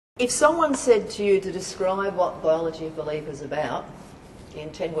If someone said to you to describe what biology of belief is about in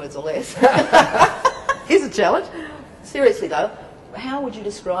 10 words or less, here's a challenge. Seriously though, how would you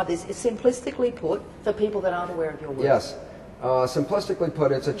describe this, simplistically put, for people that aren't aware of your work? Yes. Simplistically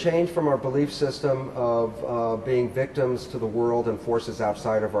put, it's a change from our belief system of being victims to the world and forces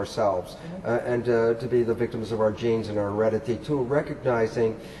outside of ourselves, and to be the victims of our genes and our heredity, to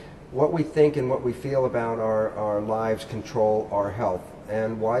recognizing what we think and what we feel about our lives control our health.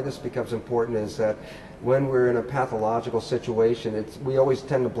 And why this becomes important is that when we're in a pathological situation, we always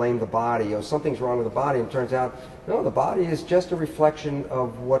tend to blame the body. You know, something's wrong with the body, and it turns out, no, the body is just a reflection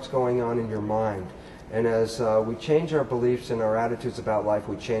of what's going on in your mind. And as we change our beliefs and our attitudes about life,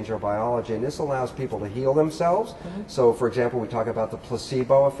 we change our biology, and this allows people to heal themselves. So, for example, we talk about the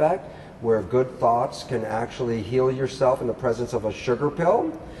placebo effect, where good thoughts can actually heal yourself in the presence of a sugar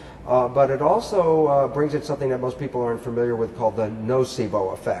pill. But it also brings in something that most people aren't familiar with called the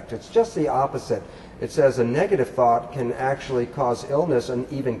nocebo effect. It's just the opposite. It says a negative thought can actually cause illness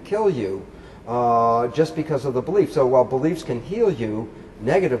and even kill you just because of the belief. So while beliefs can heal you,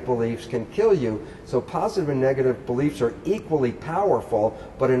 negative beliefs can kill you. So positive and negative beliefs are equally powerful,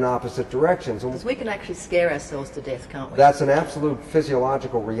 but in opposite directions. Because we can actually scare ourselves to death, can't we? That's an absolute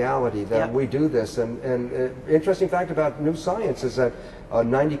physiological reality that we do this. And interesting fact about new science is that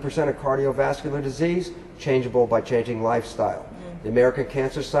 90% of cardiovascular disease changeable by changing lifestyle. The American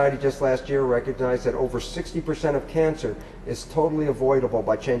Cancer Society just last year recognized that over 60% of cancer is totally avoidable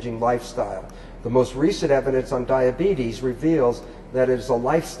by changing lifestyle. The most recent evidence on diabetes reveals that it is a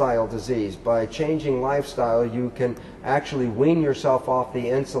lifestyle disease. By changing lifestyle, you can actually wean yourself off the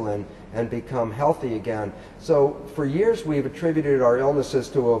insulin and become healthy again. So for years we've attributed our illnesses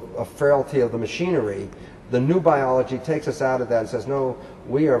to a frailty of the machinery. The new biology takes us out of that and says, no,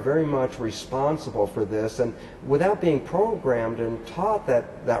 we are very much responsible for this. And without being programmed and taught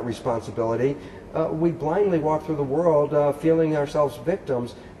that responsibility, we blindly walk through the world feeling ourselves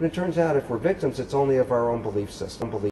victims. And it turns out if we're victims, it's only of our own belief system.